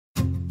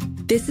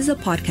This is a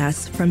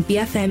podcast from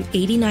BFM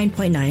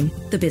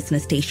 89.9, the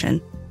business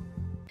station.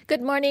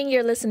 Good morning.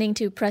 You're listening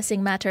to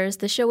Pressing Matters,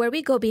 the show where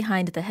we go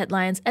behind the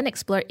headlines and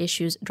explore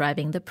issues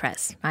driving the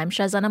press. I'm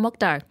Shazana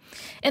Mokhtar.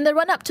 In the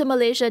run-up to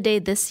Malaysia Day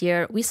this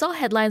year, we saw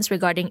headlines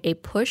regarding a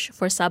push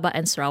for Sabah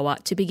and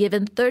Sarawak to be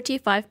given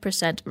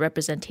 35%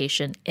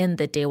 representation in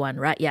the Dewan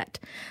Rakyat.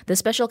 The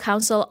Special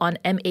Council on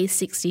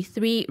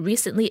MA63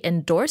 recently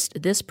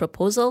endorsed this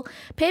proposal,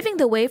 paving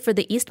the way for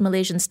the East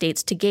Malaysian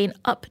states to gain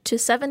up to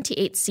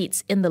 78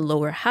 seats in the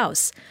lower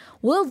house.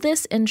 Will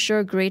this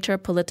ensure greater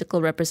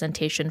political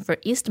representation for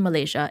East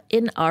Malaysia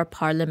in our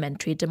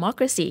parliamentary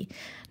democracy?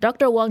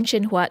 Dr. Wong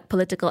Chin Huat,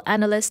 political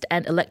analyst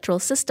and electoral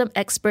system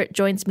expert,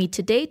 joins me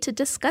today to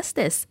discuss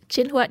this.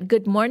 Chin Huat,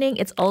 good morning.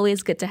 It's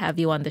always good to have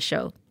you on the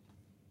show.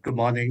 Good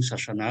morning,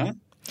 Shashana.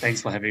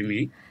 Thanks for having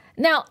me.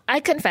 Now, I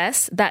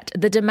confess that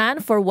the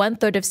demand for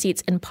 1/3 of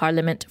seats in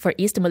Parliament for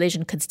East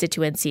Malaysian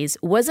constituencies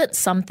wasn't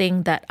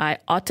something that I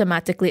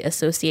automatically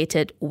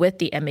associated with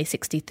the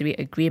MA63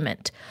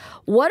 agreement.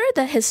 What are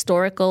the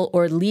historical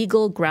or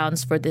legal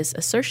grounds for this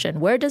assertion?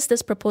 Where does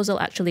this proposal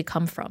actually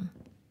come from?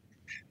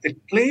 The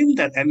claim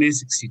that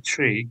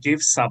MA63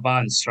 gives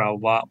Sabah and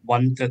Sarawak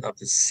 1/3 of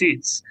the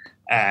seats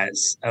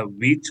as a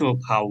veto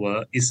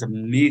power is a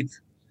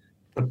myth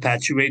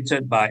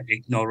perpetuated by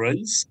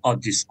ignorance or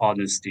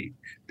dishonesty,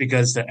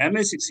 because the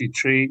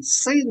MA63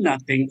 say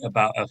nothing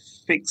about a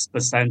fixed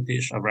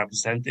percentage of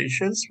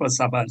representations for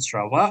Sabah and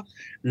Sarawak,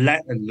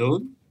 let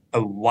alone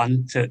a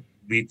 1/3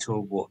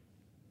 veto vote.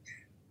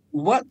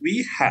 What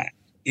we had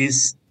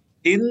is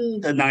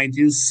in the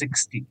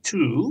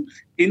 1962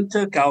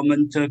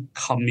 Intergovernmental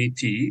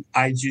Committee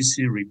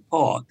IGC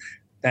report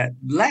that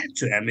led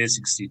to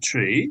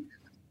MA63.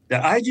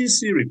 The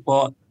IGC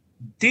report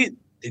did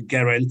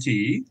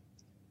guarantee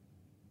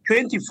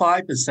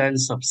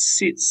 25% of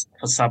seats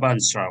for Sabah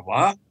and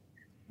Sarawak,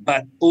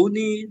 but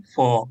only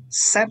for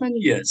 7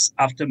 years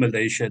after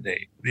Malaysia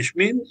Day, which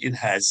means it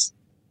has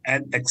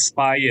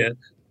expired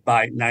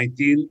by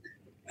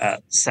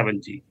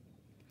 1970.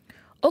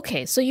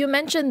 Okay, so you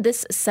mentioned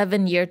this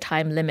 7-year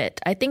time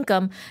limit. I think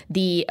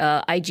the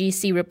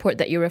IGC report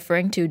that you're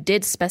referring to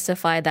did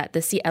specify that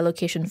the seat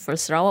allocation for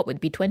Sarawak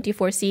would be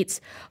 24 seats.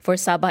 For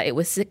Sabah, it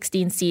was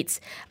 16 seats.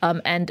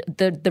 And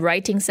the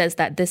writing says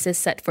that this is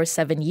set for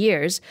 7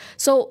 years.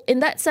 So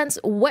in that sense,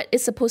 what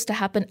is supposed to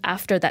happen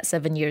after that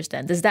 7 years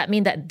then? Does that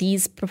mean that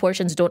these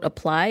proportions don't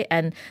apply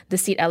and the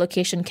seat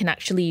allocation can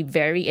actually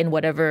vary in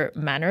whatever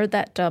manner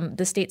that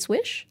the states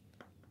wish?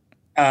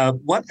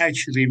 What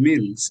actually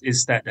means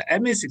is that the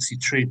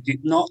MA63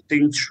 did not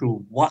think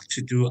through what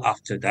to do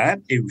after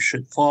that. It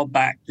should fall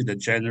back to the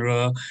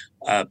general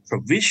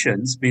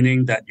provisions,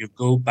 meaning that you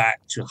go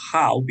back to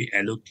how we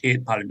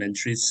allocate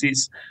parliamentary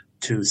seats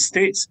to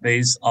states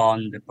based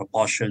on the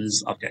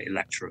proportions of their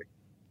electorate.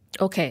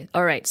 Okay,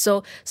 all right.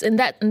 So in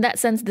that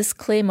sense, this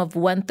claim of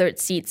 1/3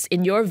 seats,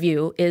 in your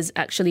view, is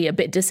actually a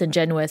bit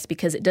disingenuous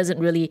because it doesn't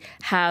really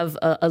have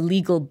a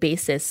legal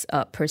basis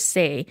per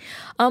se.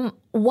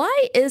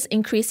 Why is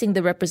increasing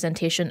the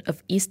representation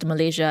of East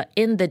Malaysia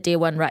in the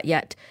Dewan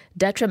Rakyat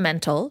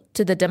detrimental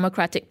to the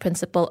democratic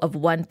principle of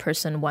one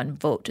person, one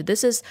vote?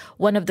 This is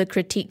one of the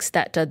critiques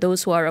that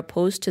those who are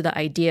opposed to the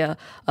idea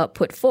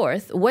put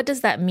forth. What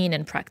does that mean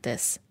in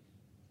practice?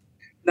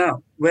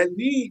 Now, when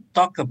we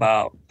talk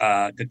about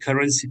the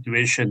current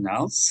situation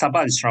now,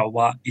 Sabah and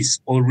Sarawak is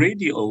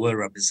already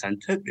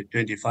overrepresented with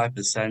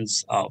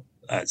 25% of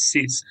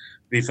seats,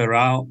 with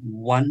around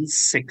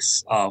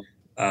 1/6 of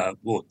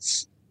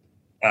votes,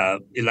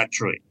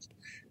 electorate.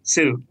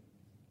 So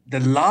the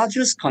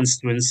largest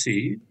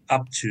constituency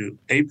up to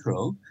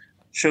April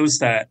shows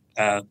that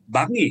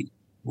Bangi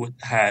would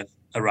have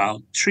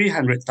around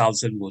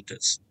 300,000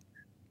 voters,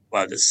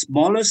 while the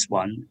smallest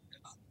one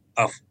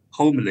of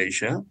whole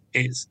Malaysia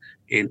is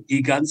in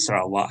Igan,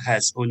 Sarawak,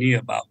 has only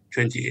about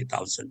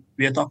 28,000.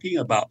 We are talking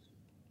about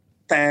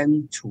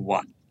 10 to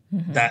 1.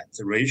 Mm-hmm. That's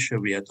the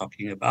ratio we are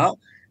talking about.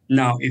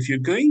 Now, if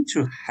you're going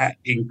to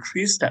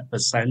increase that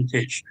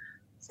percentage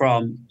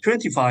from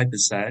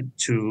 25%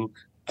 to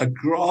a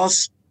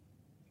gross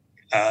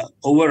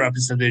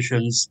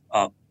overrepresentations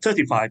of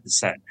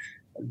 35%,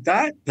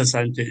 that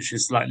percentage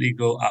is likely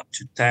go up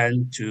to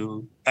 12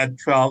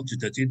 to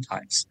 13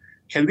 times.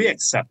 Can we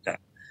accept that?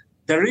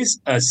 There is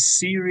a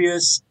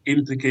serious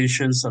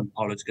implications on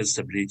political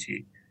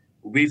stability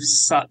with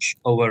such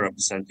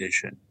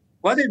overrepresentation.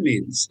 What it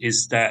means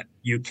is that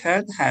you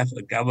can have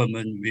a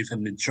government with a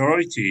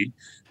majority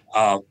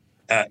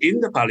in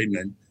the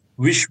parliament,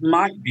 which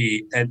might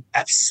be an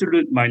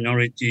absolute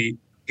minority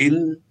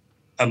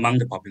among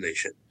the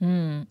population.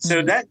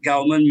 So that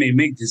government may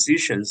make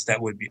decisions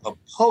that would be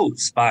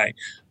opposed by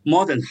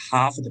more than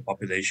half of the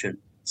population.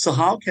 So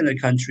how can a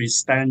country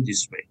stand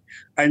this way?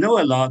 I know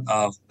a lot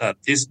of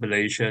East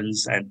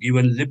Malaysians and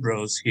even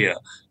liberals here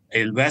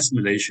in West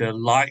Malaysia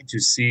like to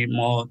see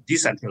more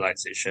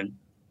decentralization.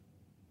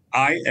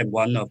 I am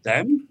one of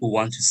them who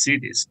want to see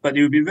this, but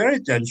it will be very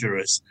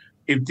dangerous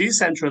if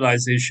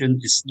decentralization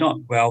is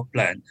not well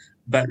planned,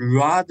 but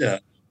rather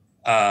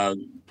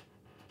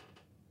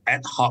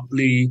ad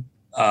hocly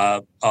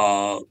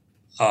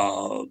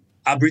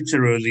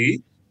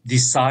arbitrarily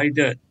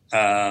decided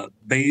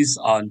based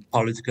on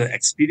political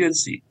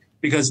expediency.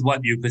 Because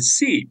what you could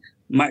see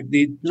might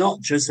be not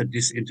just a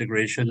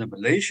disintegration of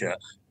Malaysia,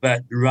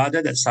 but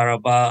rather that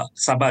Sabah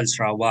and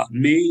Sarawak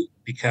may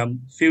become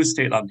failed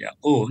state on their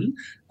own,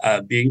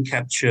 being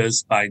captured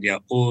by their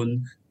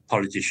own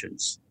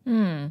politicians.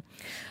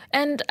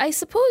 And I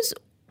suppose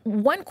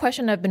one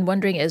question I've been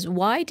wondering is,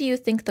 why do you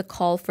think the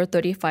call for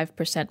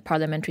 35%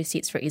 parliamentary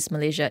seats for East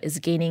Malaysia is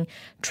gaining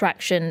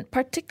traction,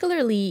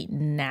 particularly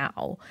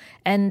now?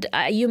 And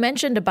you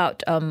mentioned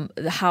about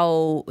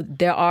how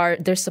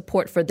there's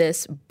support for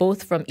this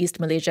both from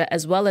East Malaysia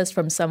as well as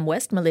from some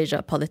West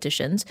Malaysia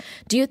politicians.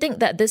 Do you think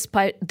that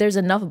there's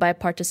enough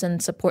bipartisan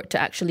support to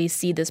actually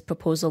see this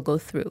proposal go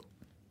through?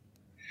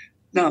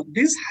 Now,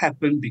 this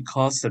happened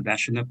because the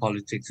national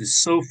politics is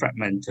so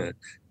fragmented,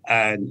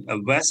 and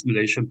West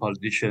Malaysian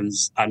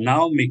politicians are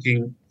now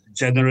making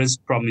generous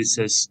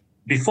promises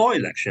before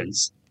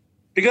elections,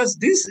 because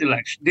these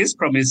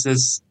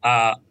promises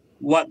are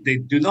what they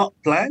do not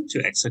plan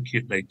to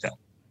execute later.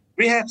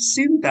 We have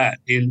seen that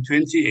in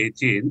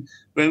 2018,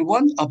 when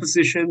one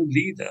opposition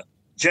leader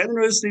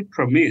generously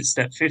promised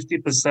that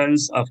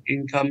 50% of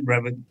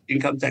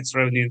income tax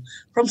revenue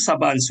from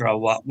Sabah and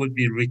Sarawak would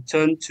be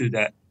returned to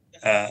the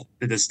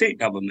state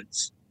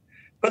governments.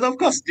 But of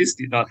course, this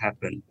did not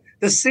happen.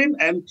 The same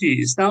MP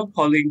is now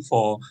calling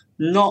for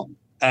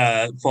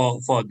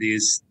for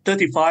this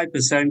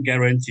 35%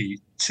 guarantee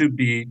to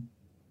be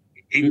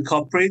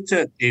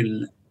incorporated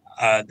in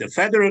the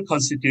federal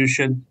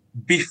constitution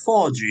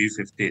before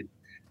GE15.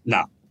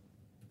 Now,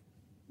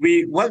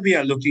 what we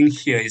are looking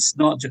here is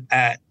not to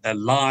add a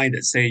line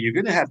that say you're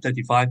going to have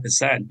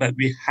 35%, but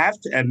we have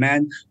to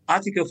amend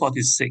Article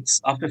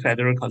 46 of the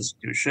federal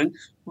constitution,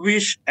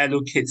 which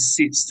allocates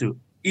seats to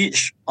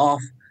each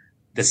of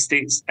the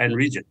states and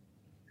regions.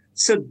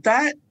 So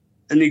that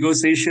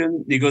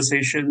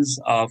negotiations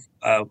of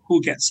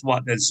who gets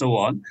what and so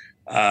on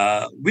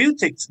will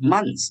take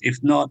months,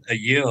 if not a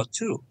year or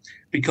two,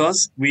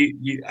 because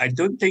I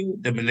don't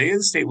think the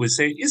Malayan state will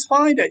say it's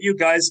fine that you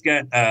guys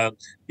get a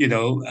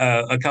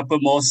couple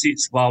more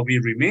seats while we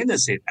remain the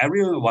same.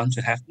 Everyone wants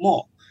to have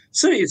more,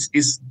 so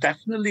it's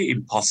definitely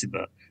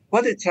impossible.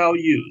 What I tell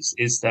you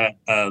is that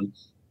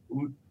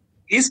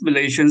East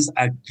Malaysians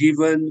are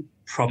given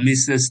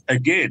promises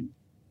again,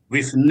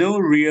 with no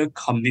real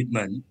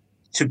commitment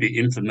to be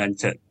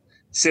implemented.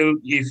 So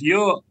if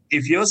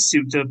your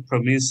suitor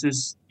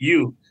promises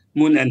you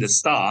moon and the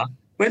star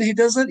when he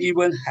doesn't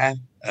even have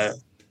a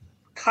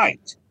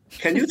kite,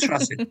 can you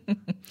trust it?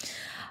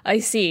 I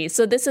see.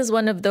 So this is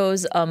one of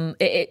those,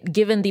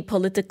 given the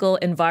political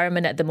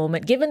environment at the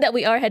moment, given that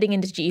we are heading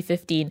into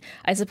GE15,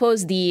 I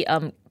suppose the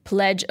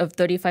pledge of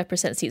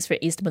 35% seats for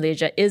East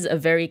Malaysia is a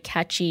very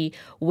catchy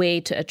way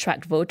to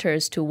attract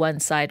voters to one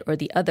side or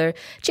the other.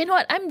 Chin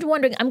Huat, I'm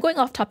wondering, I'm going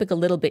off topic a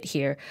little bit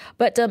here,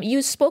 but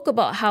you spoke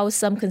about how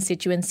some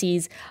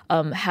constituencies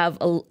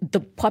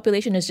the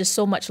population is just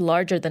so much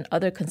larger than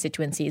other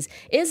constituencies.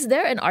 Is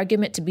there an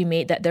argument to be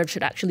made that there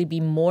should actually be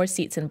more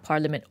seats in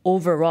parliament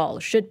overall?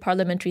 Should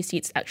parliamentary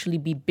seats actually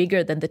be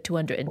bigger than the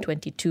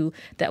 222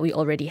 that we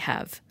already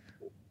have?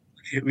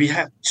 We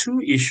have two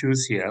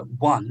issues here.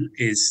 One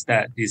is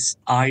that this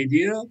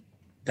idea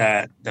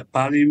that the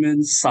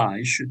parliament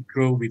size should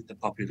grow with the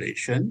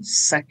population.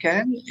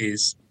 Second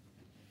is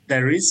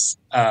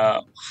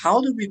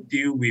how do we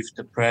deal with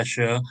the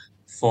pressure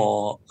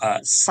for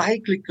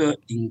cyclical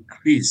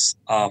increase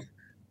of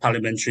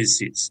parliamentary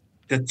seats?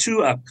 The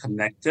two are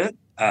connected,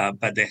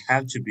 but they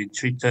have to be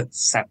treated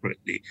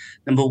separately.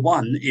 Number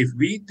one, if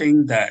we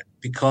think that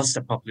because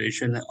the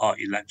population or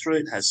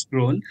electorate has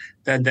grown,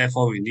 then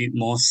therefore we need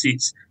more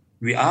seats,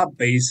 we are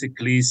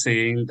basically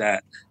saying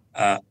that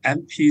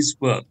MPs'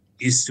 work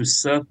is to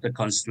serve the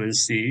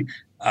constituency,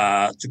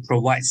 to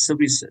provide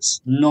services,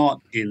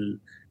 not in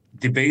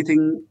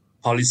debating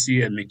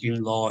policy and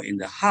making law in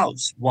the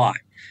House. Why?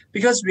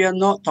 Because we are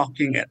not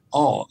talking at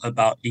all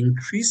about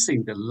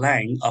increasing the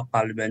length of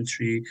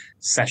parliamentary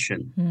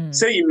session.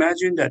 So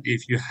imagine that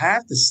if you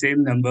have the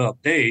same number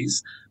of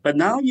days, but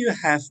now you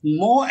have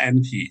more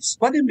MPs,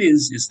 what it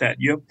means is that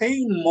you're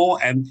paying more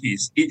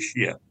MPs each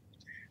year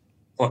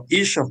for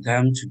each of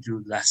them to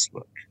do less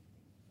work.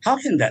 How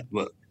can that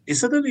work? It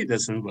certainly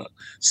doesn't work.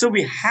 So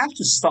we have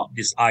to stop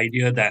this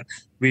idea that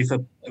with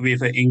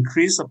an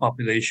increase of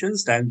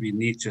populations, then we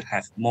need to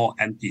have more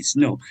MPs.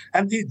 No,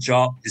 MP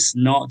job is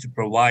not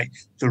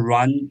to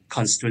run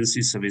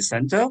constituency service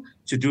center.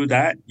 To do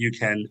that,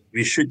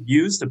 we should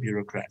use the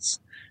bureaucrats.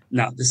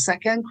 Now, the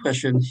second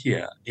question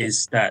here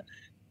is that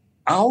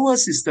our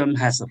system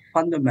has a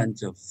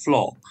fundamental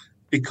flaw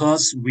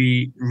because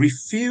we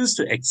refuse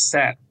to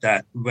accept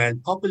that when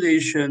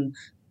population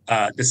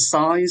the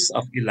size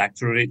of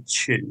electorate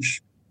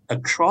change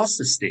across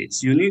the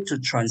states, you need to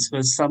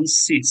transfer some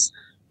seats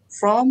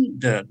from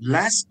the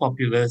less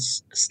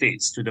populous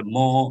states to the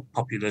more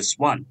populous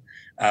one.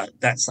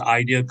 That's the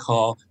idea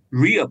called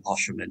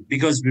reapportionment,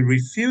 because we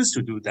refuse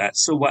to do that.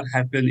 So what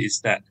happened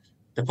is that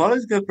the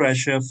political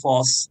pressure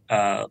forced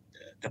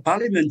the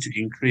parliament to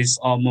increase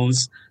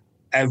almost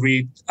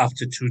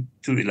after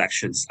two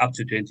elections up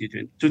to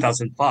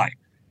 2005.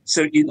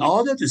 So in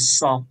order to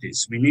solve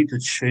this, we need to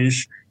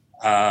change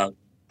our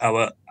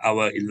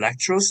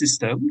electoral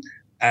system.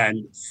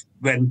 And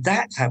when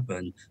that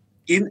happens,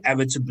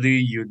 inevitably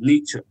you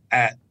need to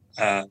add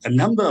a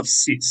number of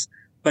seats,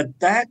 but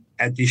that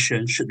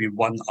addition should be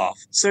one-off.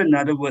 So in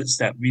other words,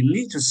 that we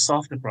need to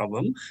solve the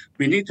problem.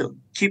 We need to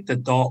keep the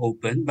door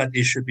open, but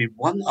it should be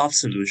one-off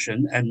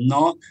solution and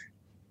not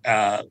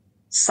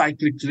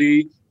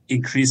cyclically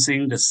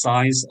increasing the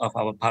size of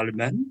our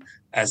parliament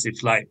as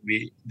if like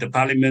the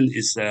parliament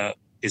is a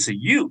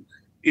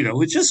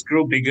we just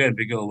grow bigger and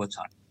bigger over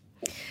time.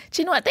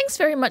 Chinua, thanks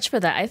very much for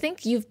that. I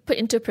think you've put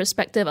into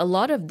perspective a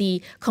lot of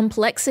the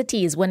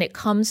complexities when it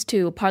comes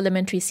to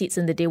parliamentary seats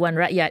in the Dewan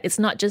Rakyat. It's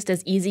not just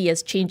as easy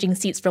as changing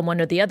seats from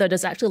one or the other.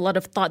 There's actually a lot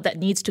of thought that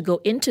needs to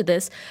go into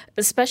this,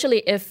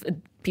 especially if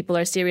people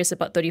are serious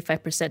about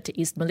 35% to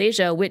East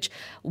Malaysia, which,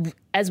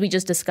 as we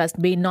just discussed,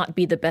 may not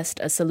be the best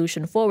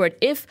solution forward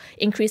if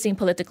increasing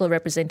political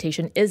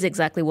representation is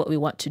exactly what we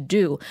want to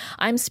do.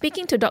 I'm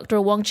speaking to Dr.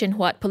 Wong Chin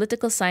Huat,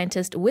 political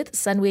scientist with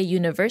Sunway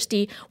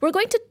University. We're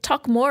going to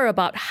talk more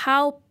about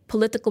how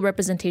political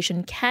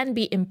representation can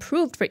be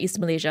improved for East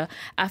Malaysia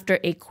after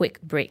a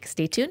quick break.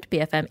 Stay tuned,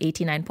 BFM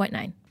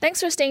 89.9. Thanks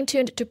for staying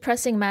tuned to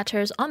Pressing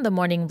Matters on the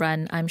Morning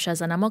Run. I'm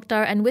Shazana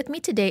Mokhtar, and with me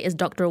today is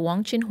Dr.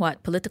 Wong Chin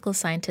Huat, political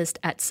scientist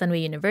at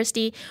Sunway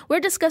University. We're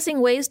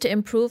discussing ways to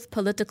improve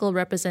political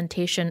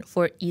representation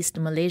for East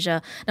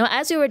Malaysia. Now,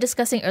 as we were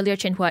discussing earlier,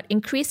 Chin Huat,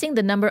 increasing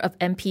the number of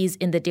MPs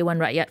in the Dewan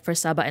Rakyat for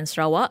Sabah and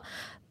Sarawak,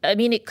 I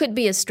mean, it could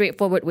be a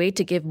straightforward way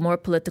to give more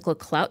political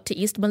clout to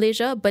East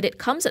Malaysia, but it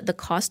comes at the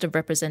cost of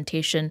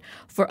representation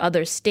for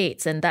other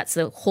states, and that's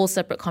a whole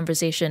separate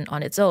conversation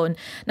on its own.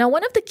 Now,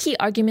 one of the key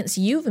arguments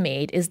you've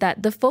made is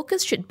that the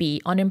focus should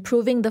be on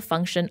improving the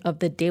function of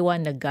the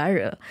Dewan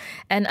Negara.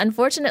 And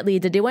unfortunately,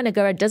 the Dewan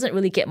Negara doesn't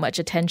really get much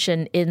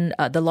attention in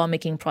the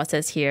lawmaking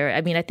process here.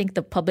 I mean, I think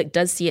the public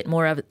does see it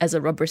more as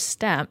a rubber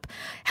stamp.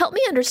 Help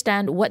me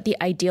understand what the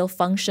ideal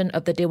function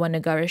of the Dewan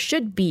Negara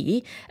should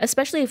be,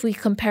 especially if we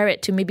compare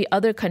it to maybe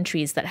other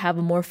countries that have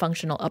a more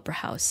functional upper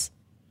house.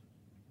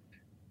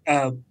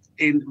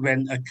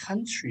 When a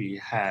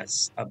country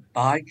has a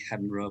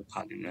bicameral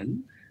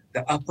parliament,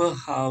 the upper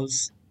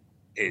house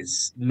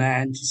is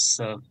meant to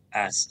serve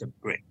as the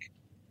brick,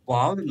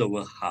 while the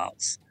lower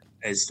house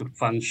is to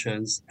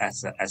function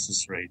as an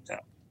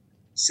accelerator.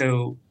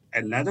 So,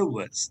 in other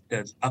words,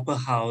 the upper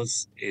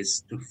house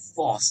is to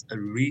force a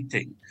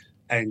reading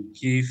and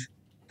give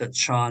the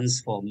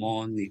chance for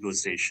more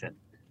negotiation.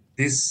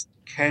 This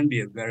can be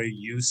a very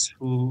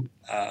useful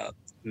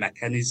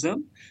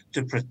mechanism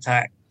to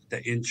protect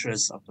the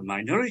interests of the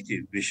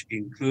minority, which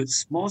includes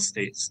small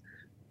states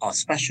or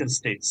special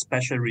states,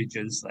 special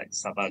regions like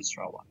Sabah and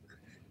Sarawak.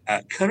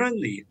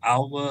 Currently,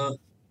 our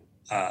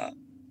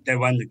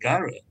Dewan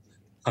Negara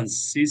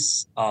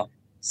consists of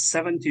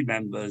 70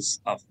 members,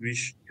 of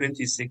which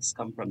 26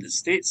 come from the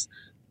states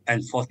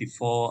and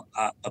 44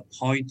 are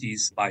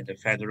appointees by the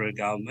federal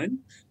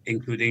government,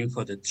 including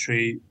for the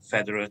 3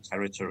 federal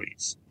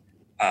territories.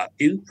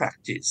 In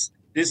practice,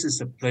 this is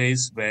a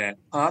place where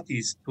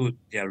parties put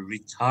their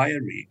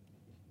retiree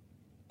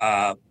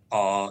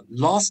or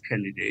lost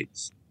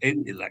candidates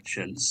in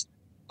elections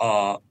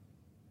or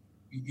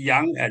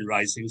young and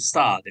rising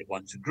star they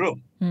want to grow.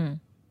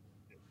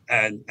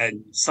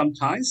 And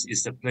sometimes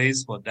it's a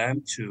place for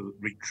them to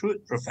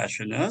recruit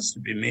professionals to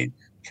be made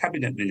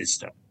cabinet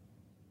minister.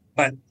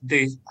 But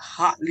they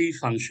hardly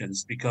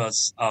functions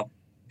because of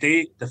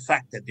the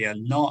fact that they are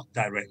not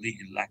directly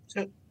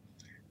elected.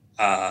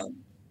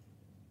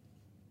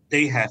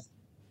 They have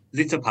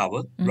little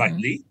power,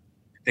 rightly.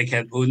 They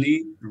can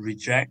only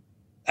reject,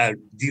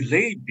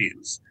 delay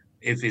bills,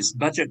 if it's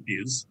budget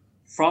bills,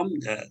 from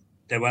the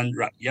Dewan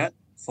Rakyat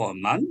for a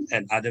month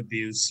and other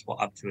bills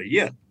for up to a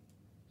year.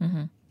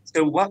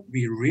 So what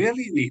we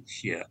really need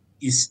here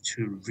is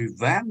to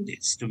revamp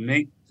this, to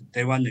make the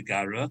Dewan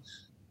Negara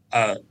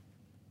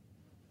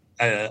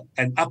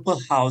an upper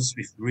house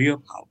with real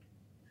power,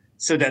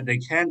 so that they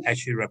can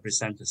actually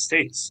represent the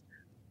states.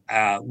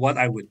 What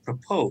I would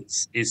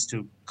propose is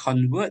to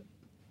convert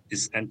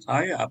this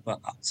entire upper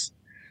house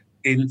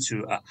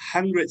into a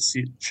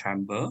 100-seat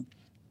chamber,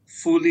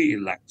 fully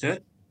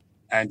elected,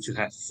 and to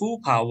have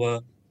full power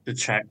to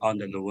check on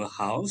the lower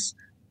house.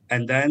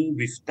 And then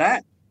with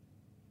that,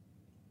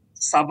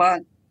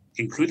 Sabah,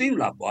 including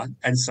Labuan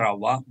and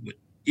Sarawak, would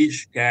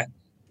each get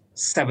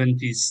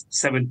 17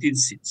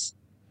 seats.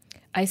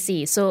 I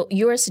see. So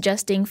you're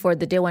suggesting for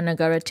the Dewan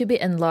Negara to be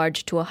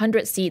enlarged to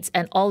 100 seats,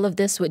 and all of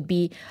this would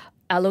be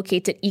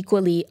allocated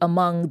equally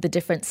among the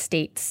different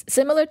states,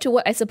 similar to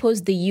what I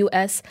suppose the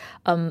U.S.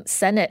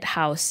 Senate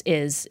House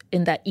is,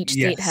 in that each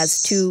state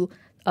has 2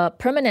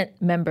 permanent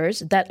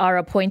members that are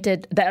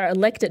appointed, that are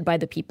elected by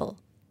the people.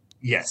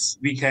 Yes,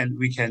 we can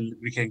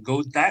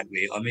go that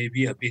way, or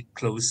maybe a bit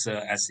closer,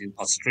 as in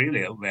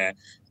Australia, where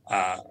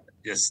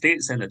the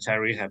states and the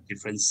territory have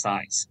different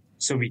size.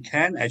 So we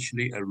can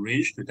actually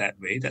arrange to that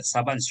way that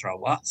Sabah and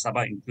Sarawak,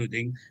 Sabah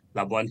including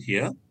Labuan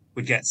here,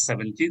 would get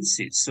 17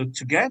 seats. So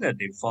together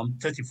they form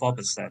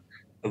 34%,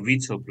 a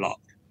veto bloc.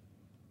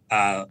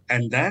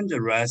 And then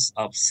the rest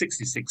of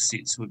 66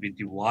 seats will be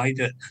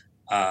divided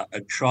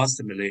across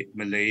the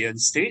Malayan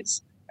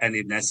states. And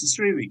if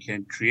necessary, we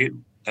can create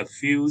a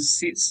few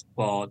seats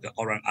for the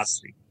Orang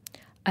Asli.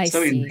 I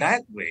So see. in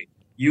that way,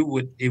 it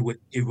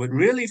would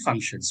really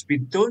functions. We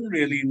don't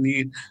really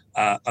need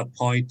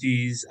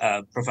appointees,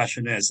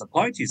 professional as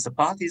appointees. The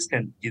parties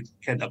can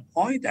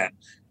appoint them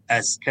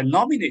can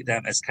nominate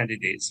them as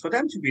candidates for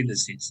them to be in the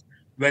seats.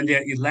 When they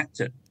are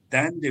elected,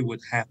 then they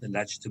would have the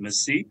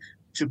legitimacy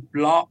to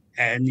block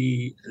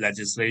any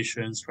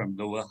legislations from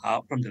the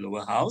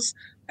lower house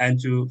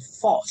and to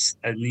force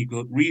a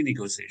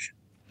renegotiation.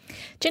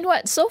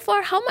 Jinhua, so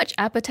far, how much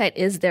appetite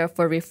is there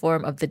for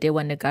reform of the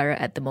Dewan Negara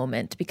at the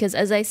moment? Because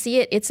as I see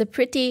it, it's a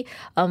pretty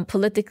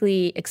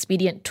politically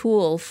expedient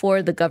tool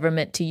for the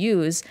government to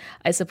use,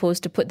 I suppose,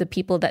 to put the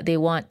people that they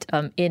want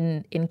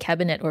in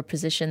cabinet or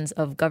positions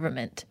of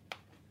government.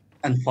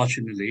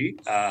 Unfortunately,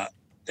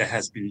 there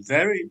has been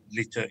very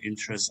little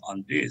interest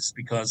on this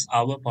because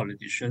our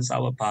politicians,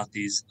 our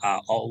parties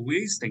are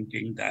always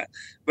thinking that,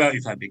 well,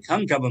 if I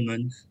become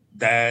government,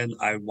 then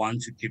I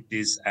want to keep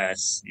this,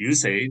 as you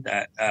say,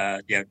 that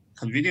they are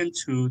convenient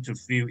to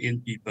fill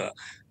in people.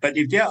 But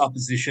if they are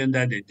opposition,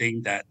 then they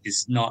think that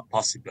it's not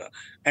possible.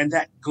 And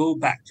that go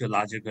back to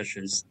larger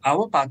questions.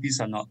 Our parties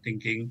are not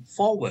thinking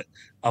forward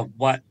of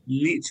what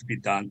needs to be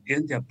done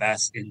in their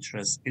best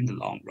interest in the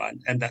long run.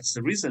 And that's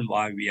the reason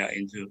why we are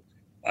into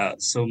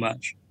so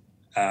much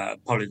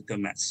political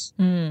mess.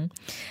 Now,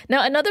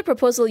 another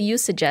proposal you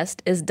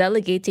suggest is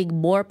delegating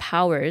more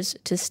powers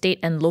to state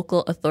and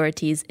local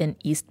authorities in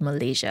East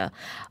Malaysia.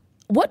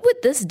 What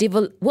would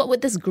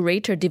this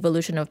greater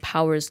devolution of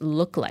powers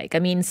look like? I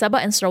mean,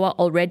 Sabah and Sarawak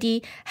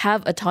already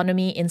have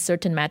autonomy in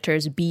certain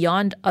matters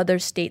beyond other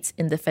states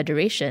in the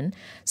federation.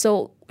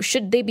 So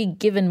should they be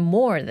given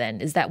more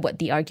then? Is that what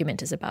the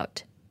argument is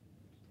about?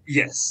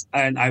 Yes,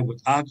 and I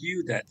would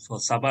argue that for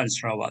Sabah and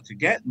Sarawak to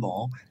get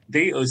more,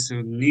 they also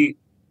need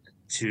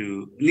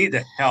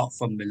the help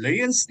from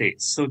Malayan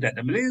states so that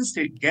the Malayan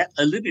state get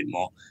a little bit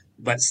more,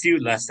 but still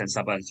less than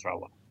Sabah and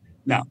Sarawak.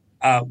 Now,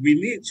 we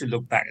need to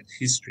look back at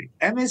history.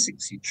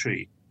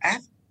 MA63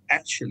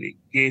 actually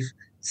gave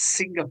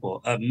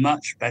Singapore a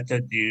much better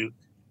deal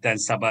than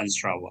Sabah and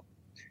Sarawak.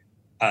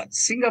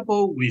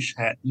 Singapore, which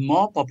had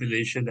more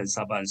population than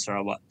Sabah and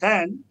Sarawak,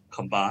 then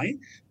combined,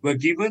 were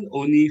given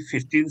only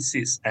 15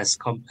 seats as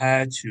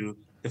compared to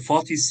the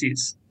 40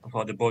 seats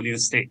for the Borneo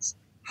states.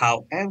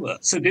 However,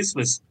 so this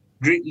was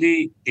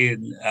greatly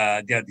in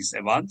their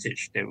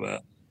disadvantage. They were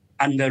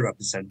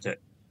underrepresented.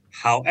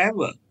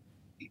 However,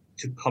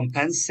 to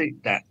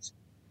compensate that,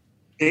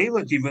 they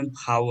were given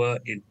power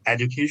in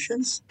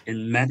educations,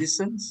 in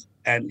medicines,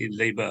 and in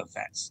labor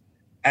affairs.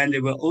 And they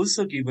were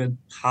also given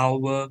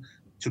power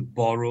to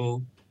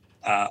borrow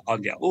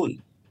on their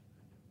own.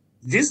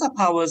 These are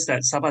powers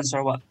that Sabah and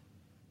Sarawak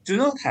do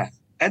not have,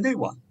 and they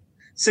want.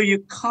 So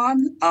you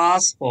can't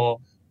ask for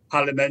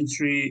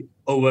parliamentary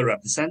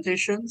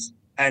overrepresentations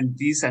and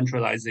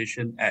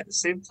decentralization at the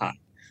same time.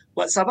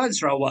 What Sabah and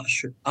Sarawak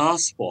should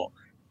ask for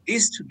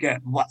is to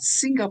get what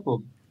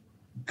Singapore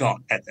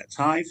got at that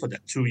time for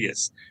that 2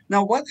 years.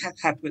 Now, what had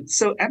happened?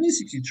 So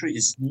MA63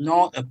 is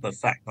not a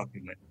perfect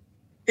document.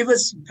 It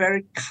was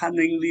very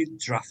cunningly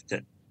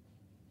drafted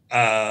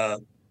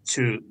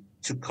to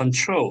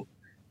control,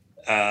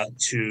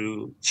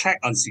 to check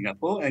on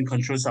Singapore and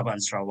control Sabah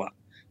and Sarawak.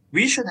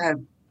 We should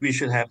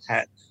have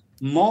had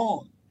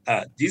more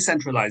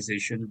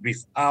decentralization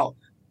without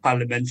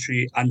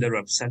parliamentary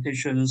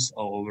underrepresentations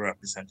or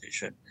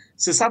overrepresentation.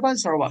 So Sabah and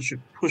Sarawak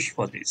should push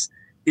for this.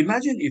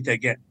 Imagine if they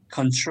get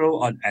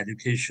control on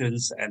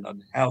educations and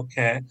on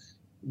healthcare,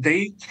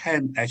 they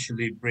can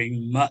actually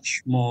bring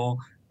much more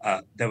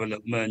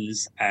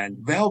developments and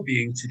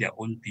well-being to their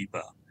own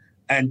people.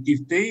 And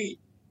if they,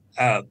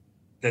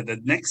 the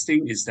next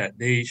thing is that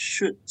they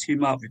should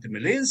team up with the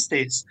Malayan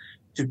states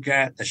to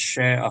get a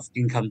share of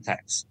income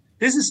tax.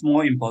 This is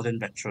more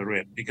important than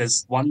petroleum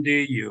because one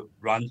day you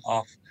run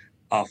off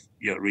of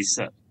your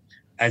reserve.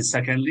 And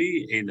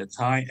secondly,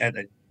 at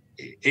the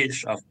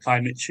age of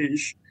climate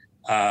change,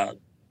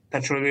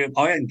 petroleum,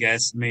 oil and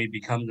gas may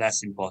become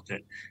less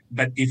important.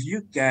 But if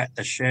you get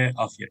a share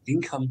of your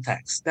income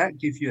tax, that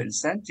gives you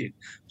incentive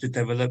to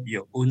develop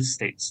your own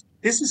states.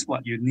 This is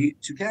what you need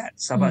to get,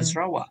 Sabah and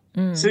Sarawak.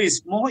 So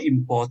it's more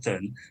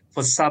important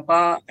for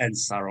Sabah and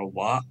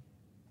Sarawak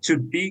to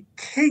be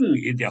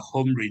king in their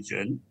home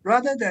region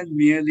rather than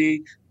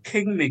merely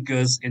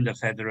kingmakers in the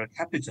federal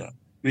capital,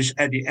 which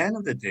at the end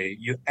of the day,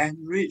 you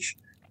enrich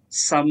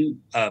some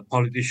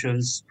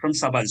politicians from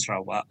Sabah and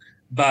Sarawak,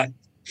 but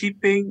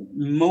keeping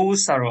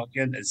most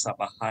Sarawakian and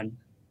Sabahan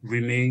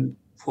remain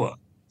poor.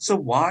 So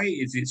why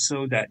is it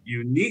so that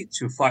you need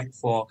to fight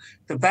for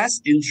the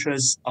best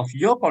interests of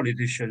your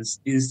politicians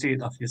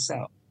instead of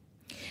yourself?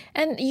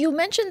 And you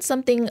mentioned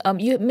something,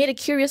 you made a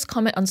curious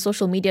comment on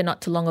social media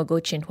not too long ago,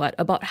 Chin Huat,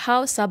 about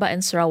how Sabah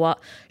and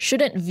Sarawak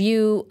shouldn't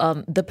view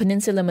the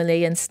Peninsula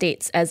Malayan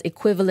states as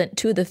equivalent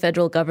to the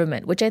federal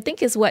government, which I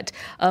think is what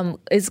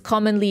is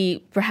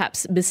commonly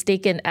perhaps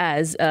mistaken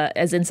as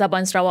in Sabah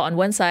and Sarawak on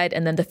one side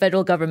and then the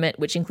federal government,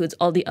 which includes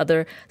all the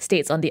other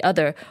states on the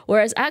other.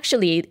 Whereas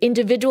actually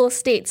individual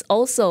states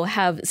also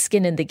have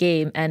skin in the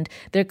game, and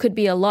there could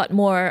be a lot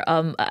more,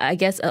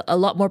 a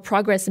lot more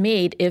progress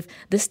made if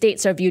the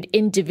states are viewed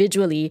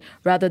individually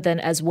rather than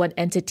as one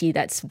entity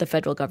that's the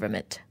federal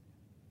government.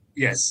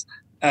 Yes.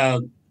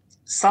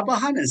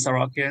 Sabahan and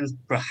Sarawakians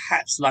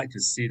perhaps like to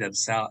see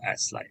themselves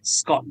as like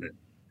Scotland.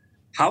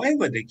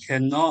 However, they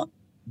cannot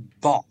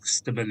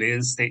box the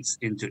Malayan states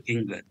into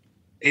England.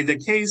 In the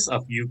case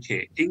of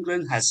UK,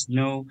 England has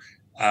no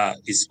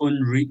its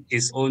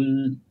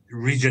own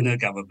regional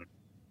government.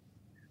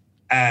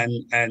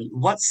 And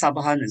what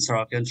Sabahan and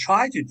Sarawakian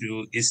try to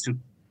do is to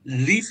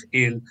live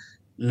in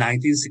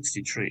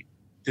 1963.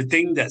 To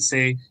think that,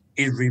 say,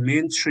 it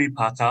remained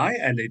tripartite,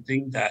 and they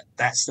think that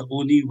that's the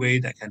only way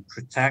that can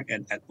protect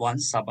and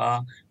advance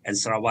Sabah and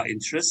Sarawak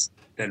interests.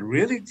 The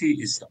reality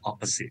is the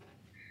opposite.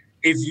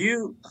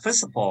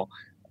 First of all,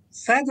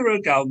 federal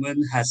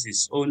government has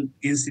its own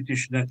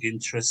institutional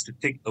interest to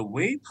take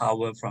away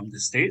power from the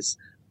states,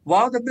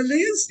 while the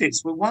Malayan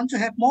states will want to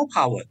have more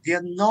power. They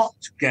are not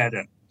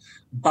together.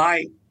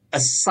 By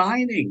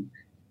assigning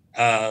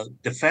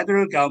the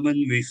federal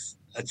government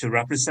to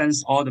represent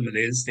all the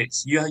Malayan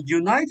states, you are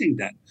uniting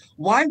them.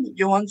 Why would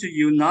you want to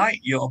unite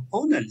your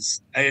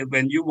opponents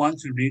when you want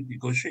to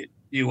renegotiate?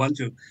 You want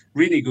to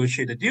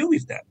renegotiate a deal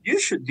with them. You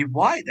should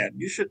divide them.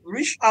 You should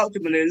reach out to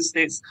Malayan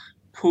states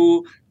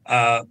who,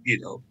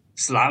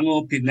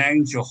 Selangor,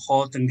 Penang,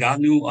 Johor,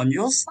 Terengganu on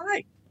your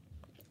side.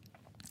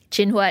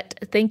 Chin Huat,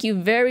 thank you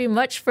very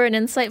much for an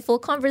insightful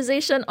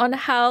conversation on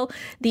how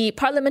the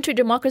parliamentary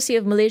democracy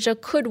of Malaysia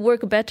could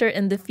work better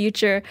in the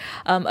future.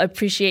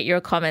 Appreciate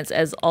your comments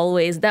as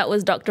always. That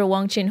was Dr.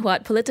 Wong Chin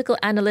Huat, political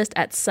analyst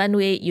at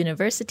Sunway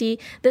University.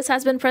 This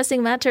has been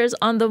Pressing Matters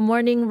on the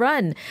Morning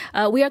Run.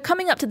 We are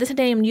coming up to the 10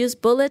 a.m. news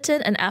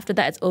bulletin, and after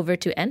that it's over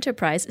to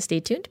Enterprise.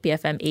 Stay tuned,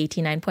 BFM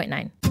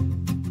 89.9.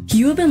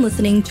 You have been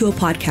listening to a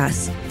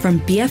podcast from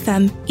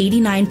BFM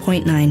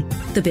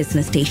 89.9, the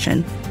business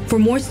station. For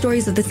more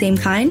stories of the same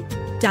kind,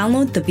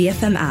 download the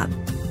BFM app.